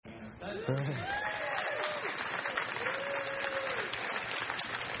All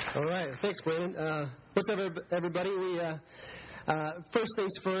right. Thanks, Brandon. What's up, everybody? First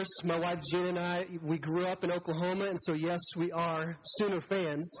things first, my wife Gina and I, we grew up in Oklahoma, and so yes, we are Sooner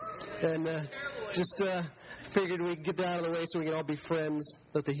fans. And just figured we'd get that out of the way so we can all be friends,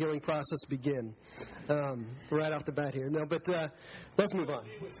 let the healing process begin. Right off the bat here. No, but let's move on.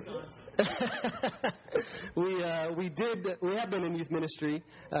 We have been in youth ministry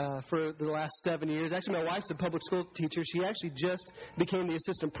for the last 7 years. Actually, my wife's a public school teacher. She actually just became the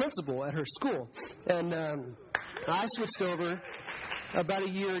assistant principal at her school. And I switched over about a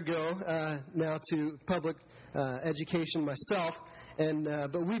year ago now to public education myself. And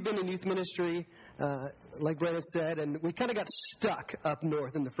but we've been in youth ministry, like Brandon said, and we kind of got stuck up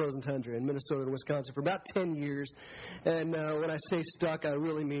north in the frozen tundra in Minnesota and Wisconsin for about 10 years. And when I say stuck, I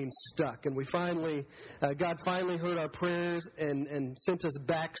really mean stuck. And we finally, God finally heard our prayers and sent us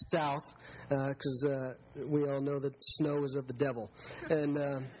back south because we all know that snow is of the devil. And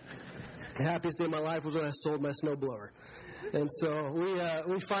the happiest day of my life was when I sold my snowblower. And so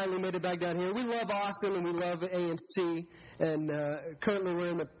we finally made it back down here. We love Austin and we love A&C, and currently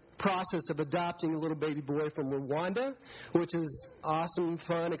we're in the process of adopting a little baby boy from Rwanda, which is awesome,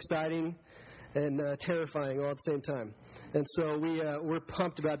 fun, exciting, and terrifying all at the same time. And so we're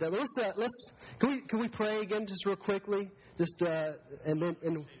pumped about that. But can we pray again just real quickly, just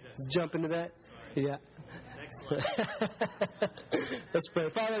and jump into that? Yeah. Let's pray.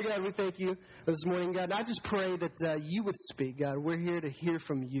 Father God, we thank you this morning, God. And I just pray that you would speak, God. We're here to hear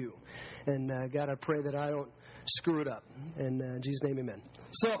from you. And God, I pray that I don't screw it up. In Jesus' name, amen.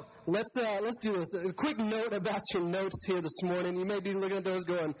 So let's do this. A quick note about your notes here this morning. You may be looking at those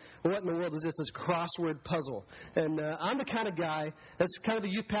going, what in the world is this? This crossword puzzle. And I'm the kind of guy, that's kind of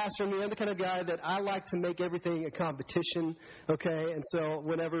the youth pastor in me, I'm the kind of guy that I like to make everything a competition, okay? And so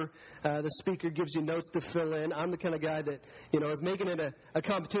whenever the speaker gives you notes to fill in, I'm the kind of guy that, is making it a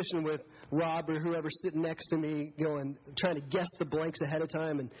competition with Rob or whoever's sitting next to me, trying to guess the blanks ahead of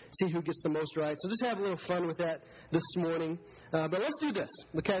time and see who gets the most right. So just have a little fun with that this morning. But let's do this,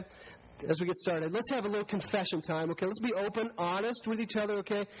 okay? As we get started, let's have a little confession time, okay? Let's be open, honest with each other,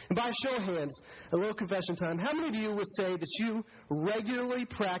 okay? And by a show of hands, a little confession time. How many of you would say that you regularly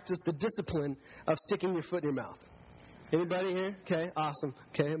practice the discipline of sticking your foot in your mouth? Anybody here? Okay, awesome.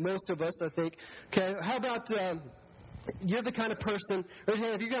 Okay, most of us, I think. Okay, how about you're the kind of person, raise your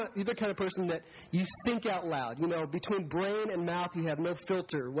hand if you're the kind of person that you think out loud. Between brain and mouth, you have no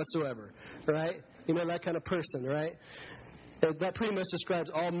filter whatsoever, right? That kind of person, right? That pretty much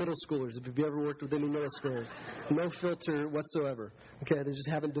describes all middle schoolers, if you've ever worked with any middle schoolers. No filter whatsoever. Okay, they just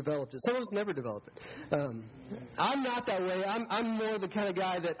haven't developed it. Some of us never develop it. I'm not that way. I'm more the kind of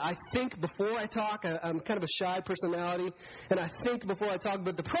guy that I think before I talk. I'm kind of a shy personality, and I think before I talk.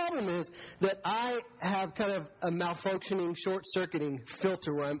 But the problem is that I have kind of a malfunctioning, short-circuiting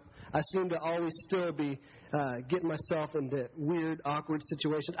filter where I seem to always still be getting myself into weird, awkward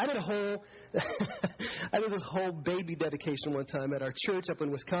situations. I did this whole baby dedication one time at our church up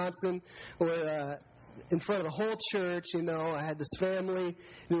in Wisconsin, where in front of the whole church, I had this family,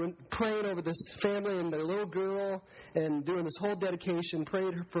 praying over this family and their little girl, and doing this whole dedication,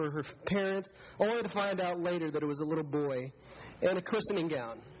 praying for her parents, only to find out later that it was a little boy and a christening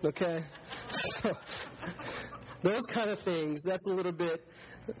gown. Okay, so those kind of things. That's a little bit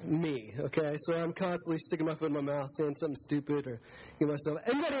me, okay? So I'm constantly sticking my foot in my mouth, saying something stupid or myself.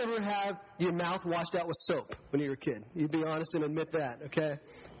 Anybody ever have your mouth washed out with soap when you were a kid? You'd be honest and admit that, okay?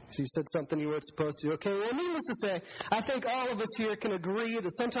 So you said something you weren't supposed to. Okay, well, needless to say, I think all of us here can agree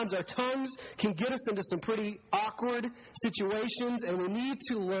that sometimes our tongues can get us into some pretty awkward situations, and we need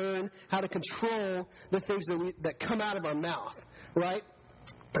to learn how to control the things that come out of our mouth, right?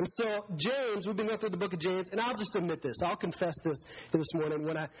 And so, James, we've been going through the book of James, and I'll just admit this. I'll confess this morning.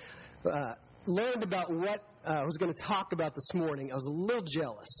 When I learned about what I was going to talk about this morning, I was a little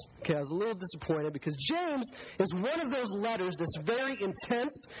jealous. Okay, I was a little disappointed because James is one of those letters that's very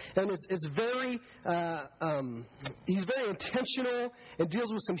intense and is very he's very intentional and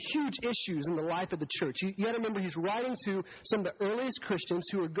deals with some huge issues in the life of the church. You got to remember he's writing to some of the earliest Christians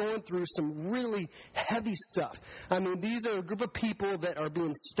who are going through some really heavy stuff. I mean, these are a group of people that are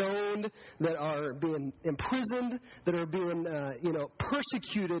being stoned, that are being imprisoned, that are being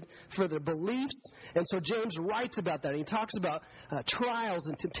persecuted for their beliefs. And so James James writes about that. And he talks about trials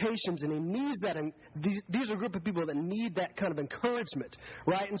and temptations, and he needs that. And these are a group of people that need that kind of encouragement,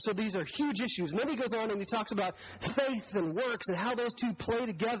 right? And so these are huge issues. And then he goes on and he talks about faith and works and how those two play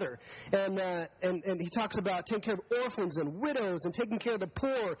together. And he talks about taking care of orphans and widows and taking care of the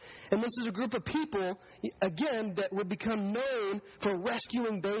poor. And this is a group of people, again, that would become known for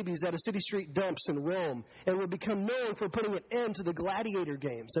rescuing babies at a city street dumps in Rome, and would become known for putting an end to the gladiator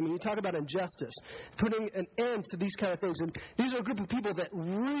games. I mean, you talk about injustice, putting an end to these kind of things. And these are a group of people that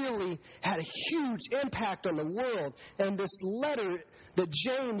really had a huge impact on the world. And this letter that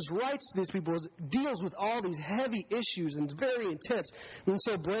James writes to these people deals with all these heavy issues and it's very intense. And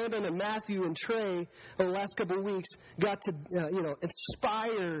so Brandon and Matthew and Trey over the last couple of weeks got to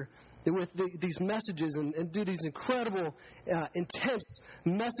inspire with these messages and do these incredible, intense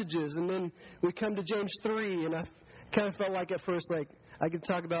messages. And then we come to James 3, and I kind of felt like at first, like, I could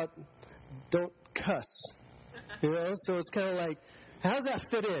talk about don't cuss, So it's kind of like, how does that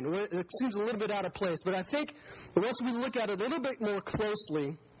fit in? It seems a little bit out of place. But I think once we look at it a little bit more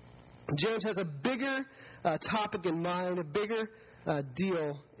closely, James has a bigger topic in mind, a bigger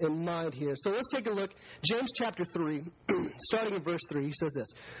deal in mind here. So let's take a look. James chapter 3, starting in verse 3, he says this: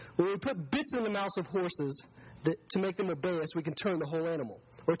 when we put bits in the mouths of horses to make them obey us, we can turn the whole animal.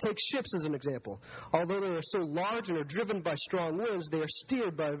 Or take ships as an example. Although they are so large and are driven by strong winds, they are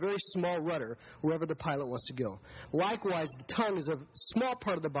steered by a very small rudder wherever the pilot wants to go. Likewise, the tongue is a small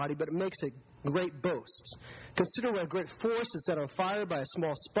part of the body, but it makes a great boast. Consider what a great forest is set on fire by a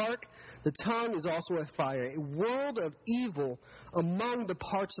small spark. The tongue is also a fire, a world of evil among the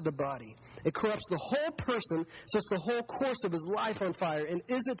parts of the body. It corrupts the whole person, sets the whole course of his life on fire, and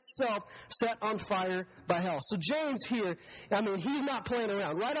is itself set on fire by hell. So James here, he's not playing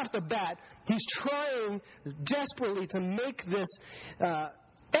around. Right off the bat, he's trying desperately to make this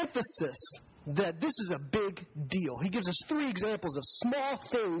emphasis that this is a big deal. He gives us 3 examples of small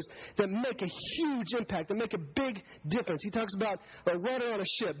things that make a huge impact, that make a big difference. He talks about a rudder on a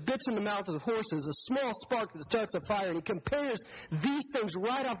ship, bits in the mouth of horses, a small spark that starts a fire, and he compares these things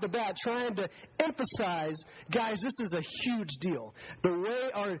right off the bat, trying to emphasize, guys, this is a huge deal.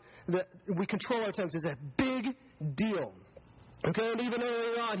 The way we control our tongues is a big deal. Okay, and even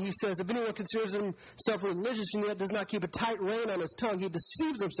earlier on, he says, if anyone considers himself religious and yet does not keep a tight rein on his tongue, he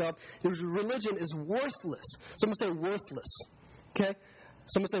deceives himself. His religion is worthless. Someone say worthless. Okay?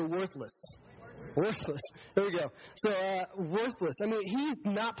 Someone say worthless. Worthless. There we go. So, worthless. He's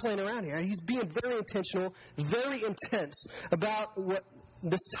not playing around here. He's being very intentional, very intense about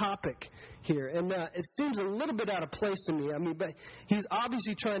this topic here. And it seems a little bit out of place to me. But he's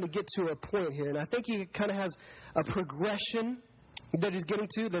obviously trying to get to a point here. And I think he kind of has a progression that he's getting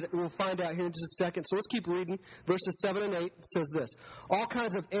to that we'll find out here in just a second. So let's keep reading. Verses 7 and 8 says this: all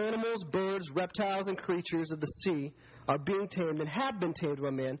kinds of animals, birds, reptiles, and creatures of the sea are being tamed and have been tamed by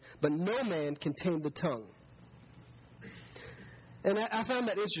man, but no man can tame the tongue. And I found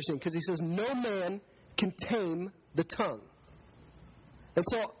that interesting because he says no man can tame the tongue. And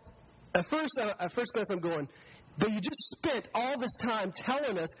so at first glance I'm going, but you just spent all this time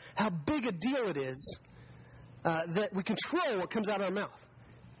telling us how big a deal it is that we control what comes out of our mouth.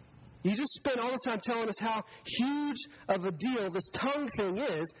 You just spent all this time telling us how huge of a deal this tongue thing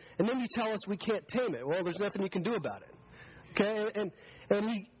is, and then you tell us we can't tame it. Well, there's nothing you can do about it. Okay? And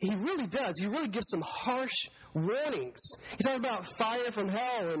he really does. He really gives some harsh warnings. He talks about fire from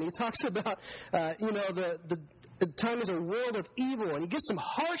hell, and he talks about, the tongue is a world of evil, and he gives some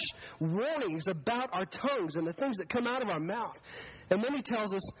harsh warnings about our tongues and the things that come out of our mouth. And then he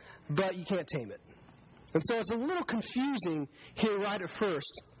tells us, but you can't tame it. And so it's a little confusing here right at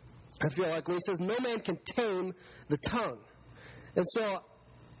first, I feel like, when he says no man can tame the tongue. And so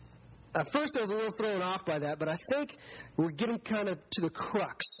at first I was a little thrown off by that, but I think we're getting kind of to the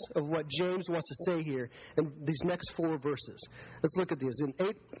crux of what James wants to say here in these next 4 verses. Let's look at these. In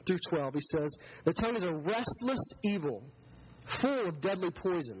 8 through 12, he says, the tongue is a restless evil, full of deadly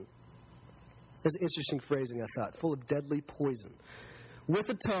poison. That's an interesting phrasing, I thought. Full of deadly poison. With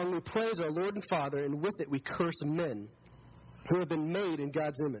the tongue we praise our Lord and Father, and with it we curse men who have been made in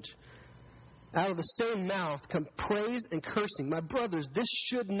God's image. Out of the same mouth come praise and cursing. My brothers, this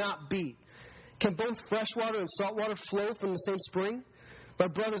should not be. Can both fresh water and salt water flow from the same spring? My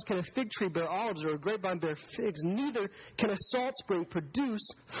brothers, can a fig tree bear olives or a grapevine bear figs? Neither can a salt spring produce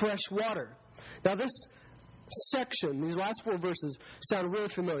fresh water. Now this section, these last 4 verses, sound really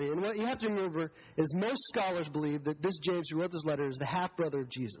familiar. And what you have to remember is most scholars believe that this James who wrote this letter is the half-brother of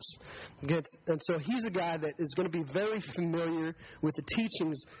Jesus. Okay? And so he's a guy that is going to be very familiar with the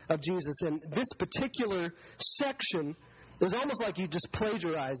teachings of Jesus. And this particular section It's almost like he just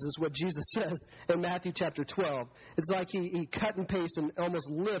plagiarizes what Jesus says in Matthew chapter 12. It's like he cut and pastes and almost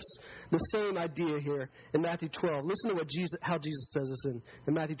lifts the same idea here in Matthew 12. Listen to how Jesus says this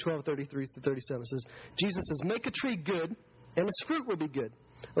in Matthew 12, 33 to 37. It says, Jesus says, make a tree good, and its fruit will be good.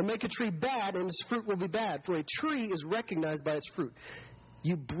 Or make a tree bad, and its fruit will be bad. For a tree is recognized by its fruit.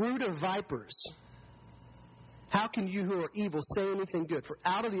 You brood of vipers, how can you who are evil say anything good? For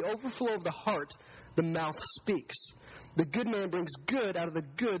out of the overflow of the heart, the mouth speaks. The good man brings good out of the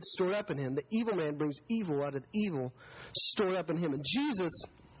good stored up in him. The evil man brings evil out of the evil stored up in him. And Jesus,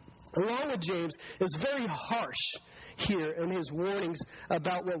 along with James, is very harsh here in his warnings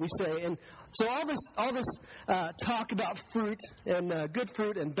about what we say. And so all this talk about fruit and good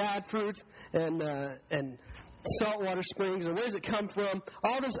fruit and bad fruit and saltwater springs and where does it come from?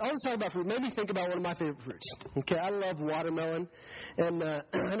 All this talk about fruit made me think about one of my favorite fruits. Okay, I love watermelon, and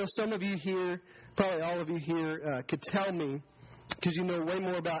I know some of you here, probably all of you here, could tell me, because you know way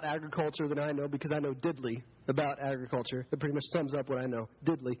more about agriculture than I know, because I know diddly about agriculture. It pretty much sums up what I know,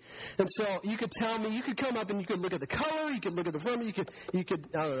 diddly. And so you could tell me, you could come up and you could look at the color, you could look at the form, you could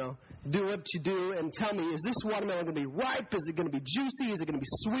I don't know, do what you do and tell me, is this watermelon going to be ripe? Is it going to be juicy? Is it going to be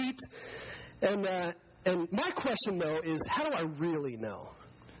sweet? And my question, though, is how do I really know?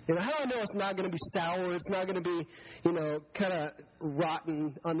 You know, how do I know it's not going to be sour? It's not going to be, kind of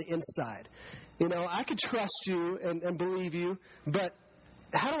rotten on the inside. You know, I could trust you and believe you, but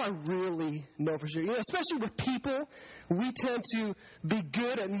how do I really know for sure? You know, especially with people, we tend to be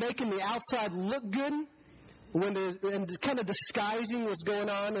good at making the outside look good and kind of disguising what's going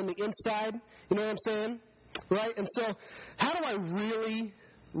on the inside. You know what I'm saying? Right? And so how do I really,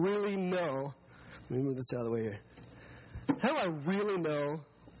 really know? Let me move this out of the way here. How do I really know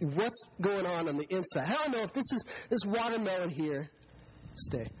what's going on the inside? How do I know if this watermelon here,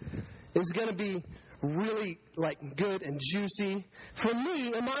 is going to be really good and juicy? For me,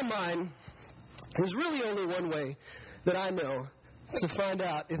 in my mind, there's really only one way that I know to find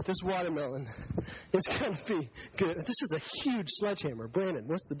out if this watermelon is going to be good. This is a huge sledgehammer. Brandon,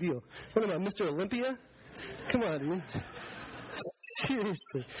 what's the deal? What am I, Mr. Olympia? Come on, dude.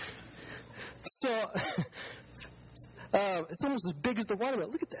 Seriously. So, it's almost as big as the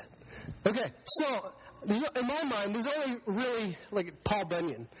watermelon. Look at that. Okay, so, in my mind, there's only really, Paul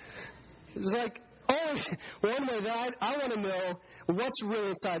Bunyan. There's only one way that I want to know what's really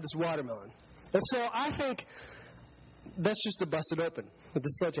inside this watermelon. And so, I think that's just to bust it open with the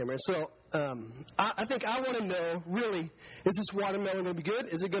sledgehammer. So, I think I want to know, really, is this watermelon going to be good?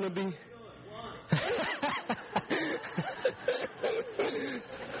 Is it going to be...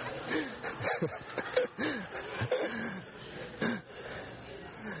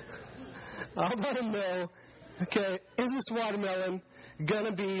 I want to know, okay, is this watermelon going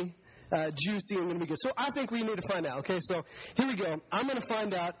to be juicy and going to be good? So I think we need to find out, okay? So here we go. I'm going to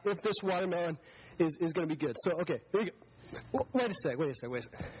find out if this watermelon is going to be good. So, okay, here we go. Wait a sec.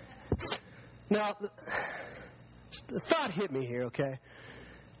 Now, the thought hit me here, okay,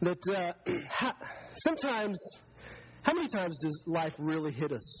 that sometimes, how many times does life really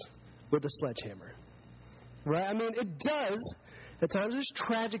hit us with a sledgehammer? Right? I mean, it does. At times there's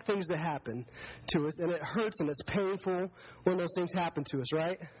tragic things that happen to us, and it hurts and it's painful when those things happen to us,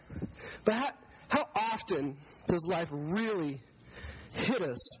 right? But how often does life really hit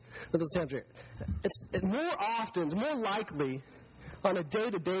us with a sledgehammer? It's more often, more likely on a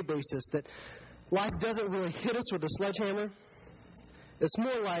day-to-day basis that life doesn't really hit us with a sledgehammer. It's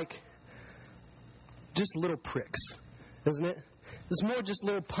more like just little pricks, isn't it? It's more just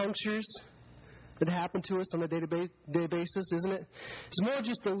little punctures that happen to us on a day-to-day basis, isn't it? It's more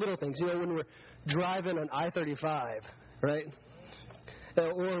just the little things. You know, when we're driving on I-35, right?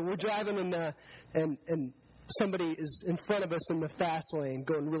 Or we're driving and somebody is in front of us in the fast lane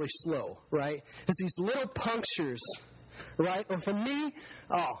going really slow, right? It's these little punctures, right? Or for me,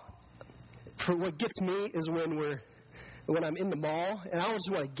 for what gets me is when I'm in the mall, and I just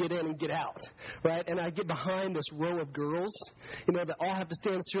want to get in and get out, right? And I get behind this row of girls, that all have to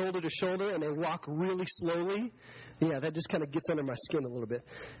stand shoulder to shoulder, and they walk really slowly. Yeah, that just kind of gets under my skin a little bit.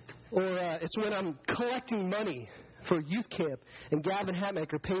 Or it's when I'm collecting money for youth camp, and Gavin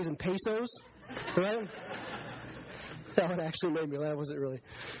Hatmaker pays in pesos, right? That one actually made me laugh. That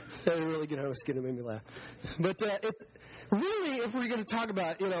didn't really get under my skin. It made me laugh. But it's really, if we're going to talk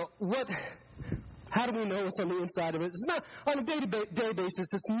about, how do we know what's on the inside of it? It's not, on a day-to-day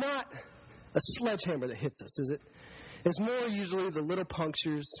basis, it's not a sledgehammer that hits us, is it? It's more usually the little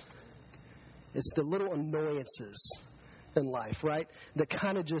punctures. It's the little annoyances in life, right? That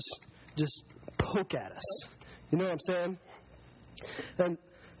kind of just poke at us. You know what I'm saying? And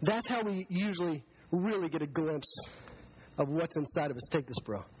that's how we usually really get a glimpse of what's inside of us. Take this,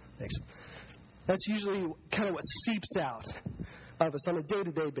 bro. Thanks. That's usually kind of what seeps out of us on a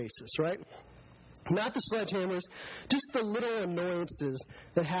day-to-day basis, right? Not the sledgehammers, just the little annoyances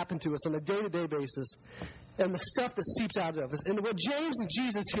that happen to us on a day-to-day basis and the stuff that seeps out of us. And what James and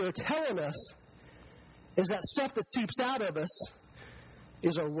Jesus here are telling us is that stuff that seeps out of us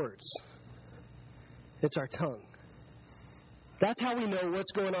is our words. It's our tongue. That's how we know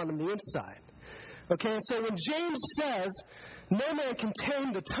what's going on the inside. Okay, and so when James says, no man can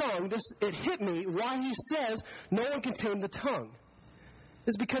tame the tongue, it hit me why he says no one can tame the tongue.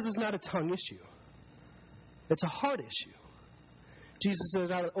 It's because it's not a tongue issue. It's a heart issue. Jesus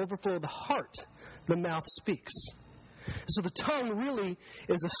said, out of the overflow of the heart, the mouth speaks. So the tongue really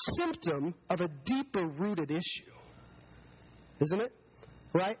is a symptom of a deeper rooted issue. Isn't it?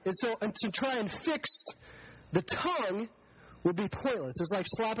 Right? And to try and fix the tongue would be pointless. It's like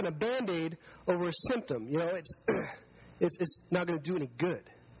slapping a Band-Aid over a symptom. You know, it's not going to do any good.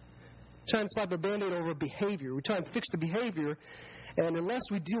 Trying to slap a Band-Aid over a behavior. We try and fix the behavior, and unless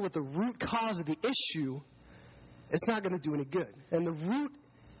we deal with the root cause of the issue, it's not going to do any good. And the root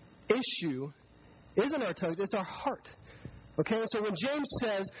issue isn't our tongues, it's our heart. Okay, and so when James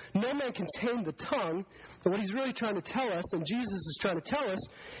says, no man can tame the tongue, what he's really trying to tell us, and Jesus is trying to tell us,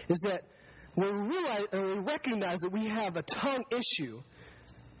 is that when we recognize that we have a tongue issue,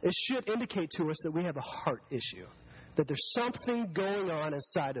 it should indicate to us that we have a heart issue. That there's something going on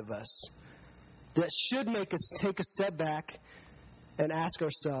inside of us that should make us take a step back and ask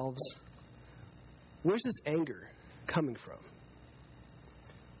ourselves, where's this anger coming from?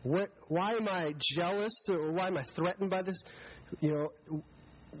 Why am I jealous, or why am I threatened by this? You know,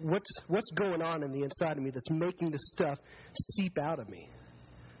 what's going on in the inside of me that's making this stuff seep out of me?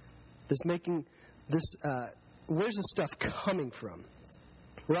 That's making this, where's this stuff coming from?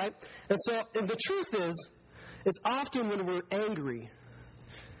 Right? And so, and the truth is, it's often when we're angry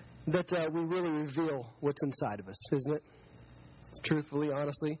that we really reveal what's inside of us, isn't it? Truthfully,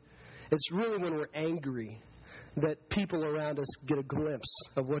 honestly. It's really when we're angry that people around us get a glimpse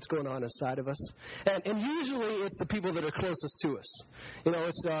of what's going on inside of us. And usually it's the people that are closest to us. You know,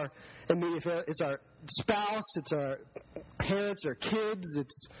 it's our spouse, it's our parents, our kids,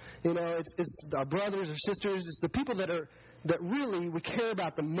 it's our brothers or sisters, it's the people that really we care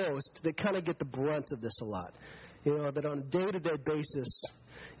about the most that kind of get the brunt of this a lot. You know, that on a day-to-day basis,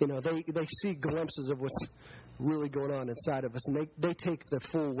 you know, they see glimpses of what's really going on inside of us, and they take the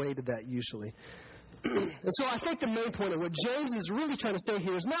full weight of that usually. And so I think the main point of what James is really trying to say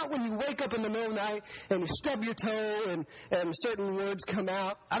here is not when you wake up in the middle of the night and you stub your toe and certain words come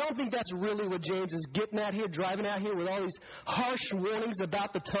out. I don't think that's really what James is getting at here, driving out here with all these harsh warnings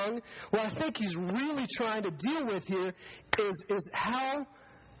about the tongue. What I think he's really trying to deal with here is how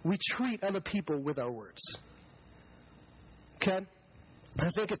we treat other people with our words. Okay? I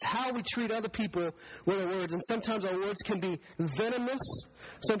think it's how we treat other people with our words. And sometimes our words can be venomous.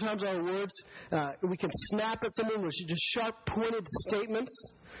 Sometimes our words, we can snap at someone with just sharp, pointed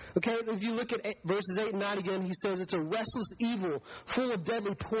statements. Okay, if you look at verses 8 and 9 again, he says it's a restless evil, full of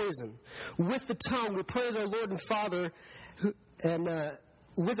deadly poison. With the tongue we praise our Lord and Father, and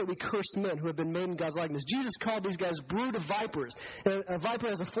with it we curse men who have been made in God's likeness. Jesus called these guys brood of vipers. And a viper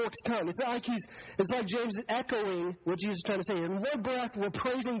has a forked tongue. It's like James is echoing what Jesus is trying to say. In one breath, we're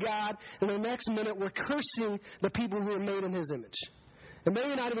praising God, and the next minute, we're cursing the people who are made in His image. And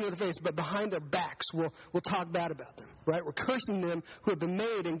maybe not even in the face, but behind their backs, we'll talk bad about them. Right? We're cursing them who have been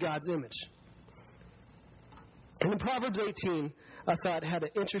made in God's image. And in Proverbs 18, I thought had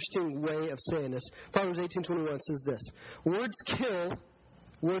an interesting way of saying this. Proverbs 18:21 says this: words kill,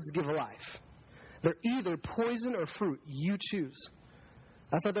 words give life. They're either poison or fruit. You choose.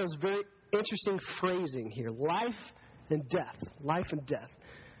 I thought that was very interesting phrasing here. Life and death. Life and death.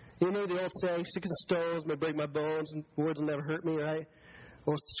 You know the old saying, sticks and stones may break my bones, and words will never hurt me, right?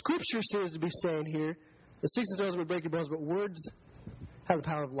 Well, Scripture seems to be saying here, the sticks and stones may break your bones, but words have the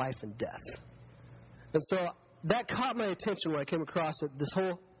power of life and death. And so that caught my attention when I came across it, this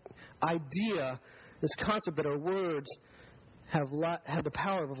whole idea, this concept that our words have the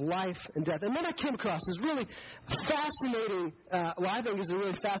power of life and death. And then I came across this really fascinating, I think is a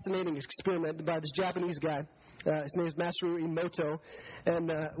really fascinating experiment by this Japanese guy. His name is Masaru Emoto.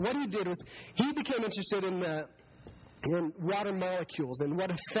 And what he did was he became interested in water molecules and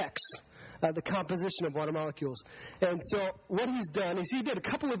what affects the composition of water molecules. And so what he's done is he did a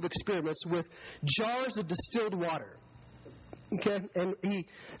couple of experiments with jars of distilled water. Okay, and he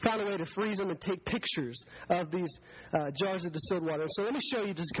found a way to freeze them and take pictures of these jars of distilled water. So let me show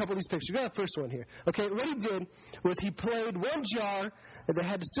you just a couple of these pictures. We got the first one here. Okay, what he did was he played one jar that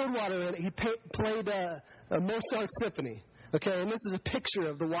had distilled water in it. He played a Mozart symphony. Okay, and this is a picture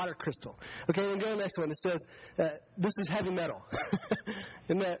of the water crystal. Okay, and go to the next one. It says, this is heavy metal.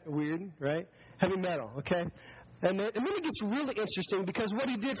 Isn't that weird, right? Heavy metal, okay? And then it gets really interesting because what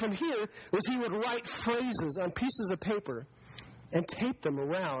he did from here was he would write phrases on pieces of paper and tape them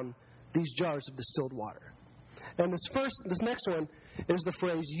around these jars of distilled water. And this next one is the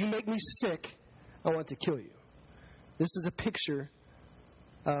phrase, "You make me sick, I want to kill you." This is a picture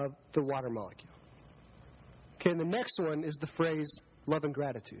of the water molecule. Okay, and the next one is the phrase, "Love and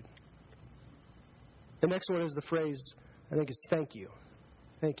gratitude." The next one is the phrase, I think it's "Thank you."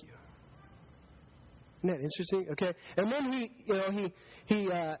 Thank you. Isn't that interesting? Okay, and then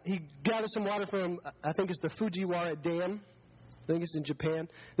he gathered some water from, I think it's the Fujiwara Dam. I think it's in Japan.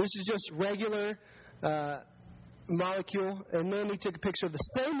 This is just regular molecule, and then he took a picture of the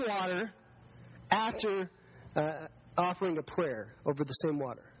same water after offering a prayer over the same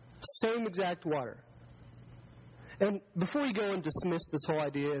water. Same exact water. And before you go and dismiss this whole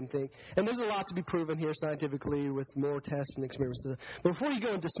idea and think, and there's a lot to be proven here scientifically with more tests and experiments, but before you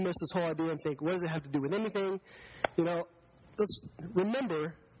go and dismiss this whole idea and think, what does it have to do with anything? Let's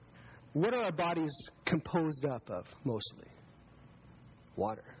remember, what are our bodies composed up of mostly?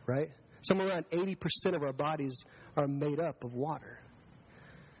 Water, right? Somewhere around 80% of our bodies are made up of water.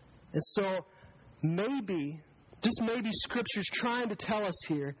 And so maybe, just maybe, Scripture's trying to tell us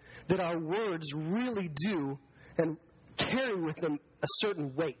here that our words really do and carry with them a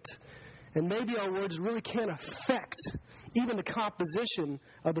certain weight. And maybe our words really can affect even the composition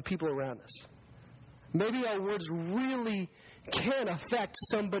of the people around us. Maybe our words really can affect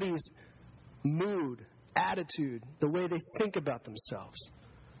somebody's mood, attitude, the way they think about themselves.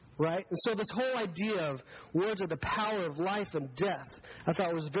 Right? And so this whole idea of words are the power of life and death, I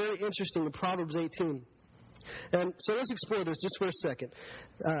thought was very interesting in Proverbs 18. And so let's explore this just for a second.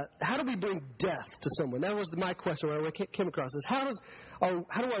 How do we bring death to someone? That was my question when I came across this. How do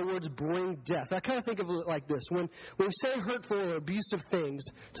our words bring death? I kind of think of it like this. When we say hurtful or abusive things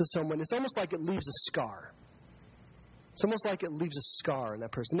to someone, it's almost like it leaves a scar. It's almost like it leaves a scar in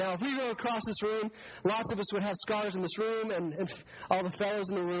that person. Now, if we go across this room, lots of us would have scars in this room, and all the fellows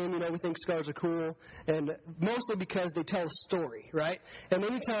in the room, we think scars are cool, and mostly because they tell a story, right? And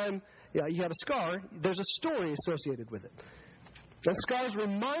anytime you have a scar, there's a story associated with it. And scars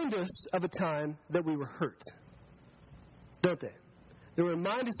remind us of a time that we were hurt, don't they? They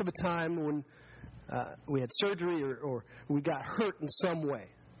remind us of a time when we had surgery or we got hurt in some way,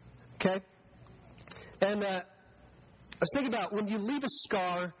 okay? And I was thinking about when you leave a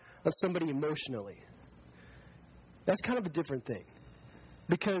scar on somebody emotionally, that's kind of a different thing.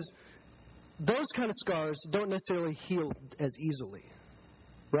 Because those kind of scars don't necessarily heal as easily,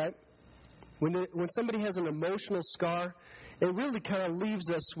 right? When somebody has an emotional scar, it really kind of leaves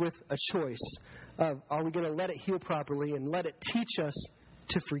us with a choice of, are we going to let it heal properly and let it teach us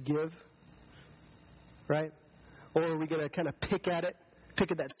to forgive, right? Or are we going to kind of pick at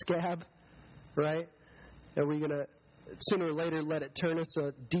that scab, right? Are we going to sooner or later let it turn us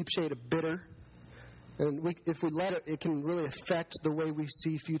a deep shade of bitter? And if we let it, it can really affect the way we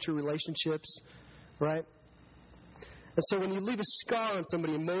see future relationships, right? And so when you leave a scar on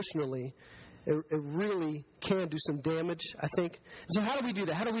somebody emotionally, it really can do some damage, I think. So how do we do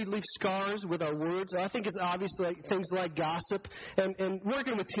that? How do we leave scars with our words? I think it's obviously things like gossip. And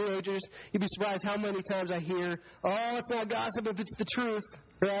working with teenagers, you'd be surprised how many times I hear, "Oh, it's not gossip if it's the truth,"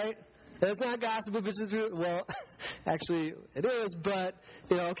 right? It's not gossip if it's the truth. Well, actually, it is, but,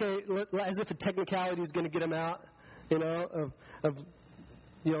 okay, as if a technicality is going to get them out, of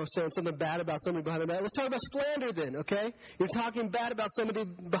saying something bad about somebody behind their back. Let's talk about slander then, okay? You're talking bad about somebody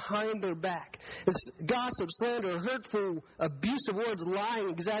behind their back. It's gossip, slander, hurtful, abusive words,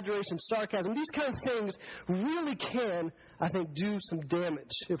 lying, exaggeration, sarcasm. These kind of things really can, I think, do some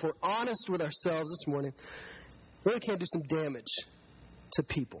damage. If we're honest with ourselves this morning, really can do some damage to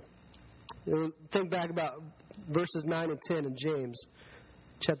people. Think back about verses 9 and 10 in James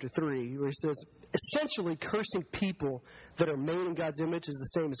chapter 3, where he says, essentially cursing people that are made in God's image is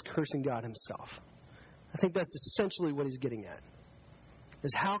the same as cursing God himself. I think that's essentially what he's getting at,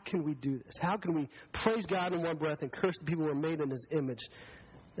 is how can we do this? How can we praise God in one breath and curse the people who are made in his image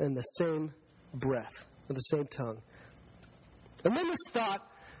in the same breath, with the same tongue? And then this thought,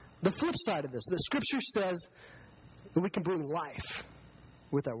 the flip side of this, that Scripture says that we can bring life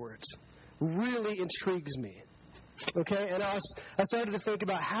with our words, really intrigues me. Okay, and I started to think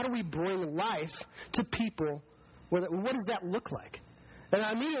about how do we bring life to people? What does that look like? And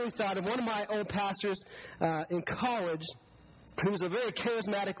I immediately thought of one of my old pastors in college. He was a very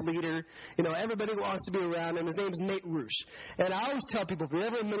charismatic leader. You know, everybody wants to be around him. His name's Nate Rush. And I always tell people, if you're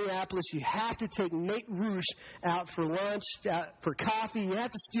ever in Minneapolis, you have to take Nate Rush out for lunch, out for coffee. You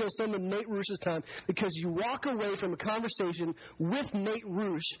have to steal some of Nate Rush's time because you walk away from a conversation with Nate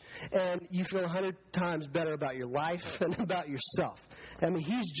Rush and you feel 100 times better about your life and about yourself. I mean,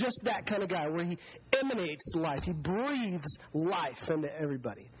 he's just that kind of guy where he emanates life. He breathes life into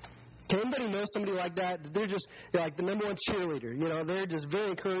everybody. Can anybody know somebody like that? They're just like the number one cheerleader. You know, they're just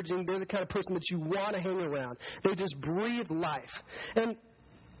very encouraging. They're the kind of person that you want to hang around. They just breathe life. And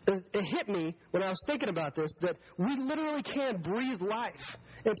it hit me when I was thinking about this that we literally can breathe life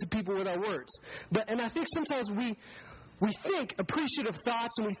into people with our words. And I think sometimes we think appreciative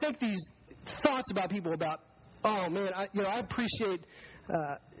thoughts, and we think these thoughts about people about, oh man, I appreciate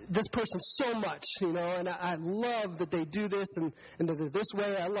this person so much, you know, and I love that they do this and that they're this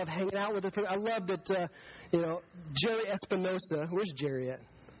way. I love hanging out with them. I love that, Jerry Espinosa. Where's Jerry at?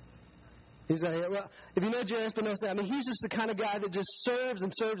 He's not here. Well, if you know Jerry Espinosa, I mean, he's just the kind of guy that just serves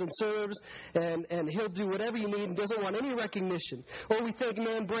and serves and serves, and he'll do whatever you need and doesn't want any recognition. Or we think,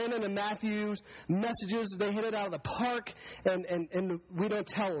 man, Brandon and Matthew's messages, they hit it out of the park, and we don't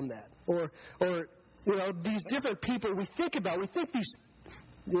tell them that. Or you know, these different people we think these,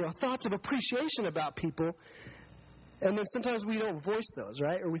 you know, thoughts of appreciation about people, and then sometimes we don't voice those,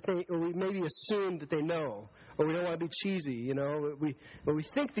 right? Or we maybe assume that they know, or we don't want to be cheesy, you know. We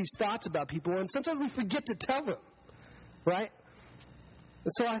think these thoughts about people, and sometimes we forget to tell them, right?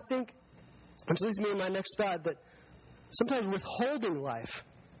 And so I think, which leads me to my next thought, that sometimes withholding life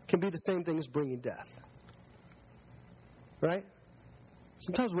can be the same thing as bringing death, right?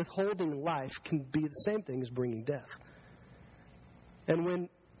 Sometimes withholding life can be the same thing as bringing death. And when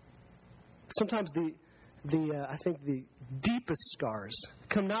sometimes I think the deepest scars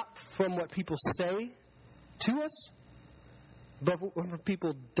come not from what people say to us, but what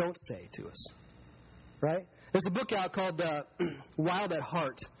people don't say to us, right? There's a book out called Wild at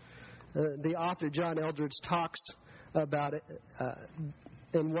Heart. The author, John Eldredge, talks about it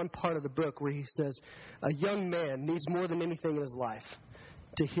in one part of the book where he says, a young man needs more than anything in his life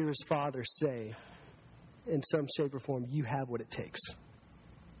to hear his father say, in some shape or form, you have what it takes.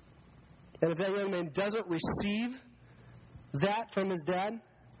 And if that young man doesn't receive that from his dad,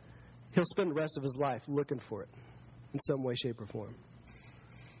 he'll spend the rest of his life looking for it in some way, shape, or form.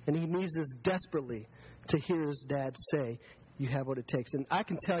 And he needs this desperately to hear his dad say, you have what it takes. And I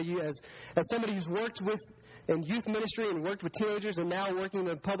can tell you, as somebody who's worked in youth ministry and worked with teenagers and now working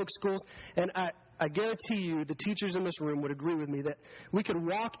in public schools, and I guarantee you the teachers in this room would agree with me that we could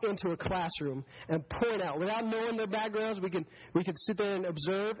walk into a classroom and point out, without knowing their backgrounds, we could sit there and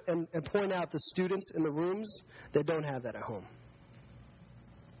observe and point out the students in the rooms that don't have that at home.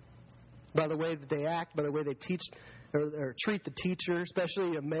 By the way that they act, by the way they teach or treat the teacher,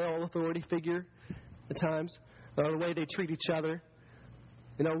 especially a male authority figure at times, or the way they treat each other.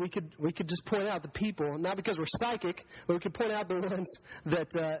 You know, we could just point out the people, not because we're psychic, but we could point out the ones that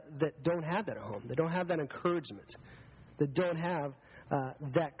don't have that at home. They don't have that encouragement. That don't have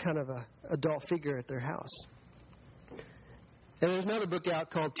that kind of a adult figure at their house. And there's another book out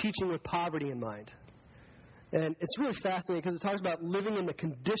called Teaching with Poverty in Mind. And it's really fascinating because it talks about living in the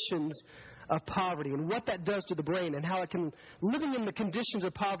conditions of poverty and what that does to the brain and how living in the conditions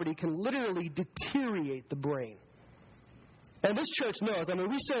of poverty can literally deteriorate the brain. And this church knows, I mean,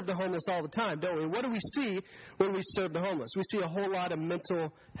 we serve the homeless all the time, don't we? What do we see when we serve the homeless? We see a whole lot of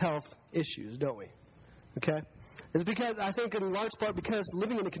mental health issues, don't we? Okay? It's because, I think in large part because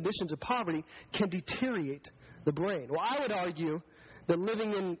living in the conditions of poverty can deteriorate the brain. Well, I would argue that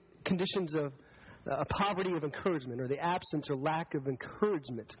living in conditions of a poverty of encouragement or the absence or lack of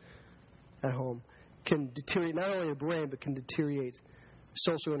encouragement at home can deteriorate not only the brain but can deteriorate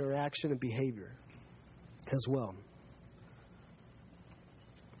social interaction and behavior as well.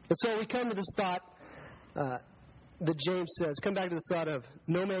 And so we come to this thought that James says, come back to this thought of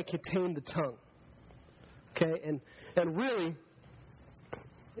no man can tame the tongue. Okay? And really,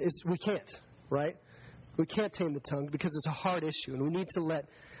 we can't, right? We can't tame the tongue because it's a hard issue, and we need to let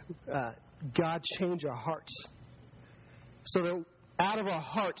God change our hearts so that out of our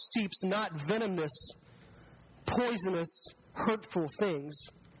hearts seeps not venomous, poisonous, hurtful things,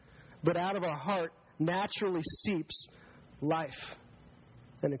 but out of our heart naturally seeps life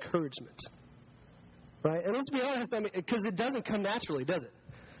and encouragement. Right? And let's be honest, I mean, because it doesn't come naturally, does it?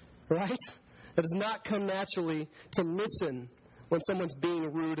 Right? It does not come naturally to listen when someone's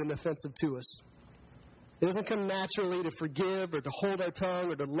being rude and offensive to us. It doesn't come naturally to forgive or to hold our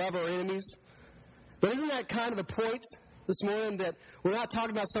tongue or to love our enemies. But isn't that kind of the point this morning, that we're not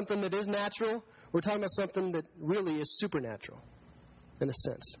talking about something that is natural? we're talking about something that really is supernatural, in a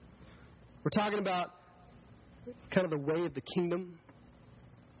sense. We're talking about kind of the way of the kingdom,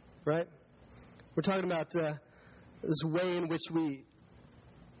 right? We're talking about this way in which we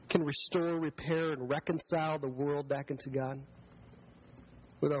can restore, repair, and reconcile the world back into God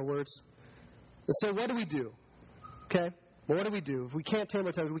with our words. And so what do we do? Okay? Well, what do we do? If we can't tame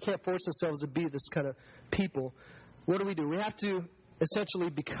our tongues, we can't force ourselves to be this kind of people, what do? We have to essentially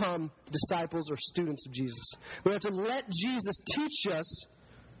become disciples or students of Jesus. We have to let Jesus teach us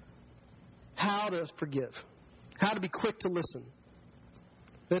how to forgive, how to be quick to listen.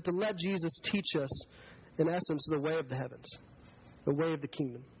 We have to let Jesus teach us, in essence, the way of the heavens, the way of the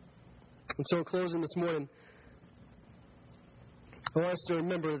kingdom. And so in closing this morning, I want us to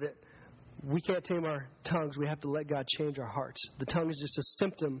remember that we can't tame our tongues. We have to let God change our hearts. The tongue is just a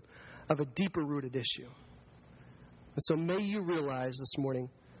symptom of a deeper rooted issue. And so may you realize this morning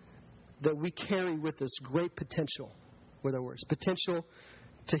that we carry with us great potential with our words. Potential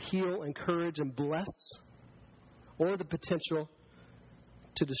to heal, encourage, and bless, or the potential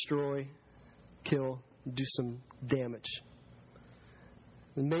to destroy, kill, do some damage.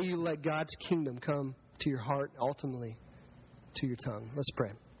 And may you let God's kingdom come to your heart, ultimately to your tongue. Let's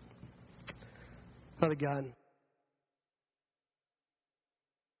pray. Father God,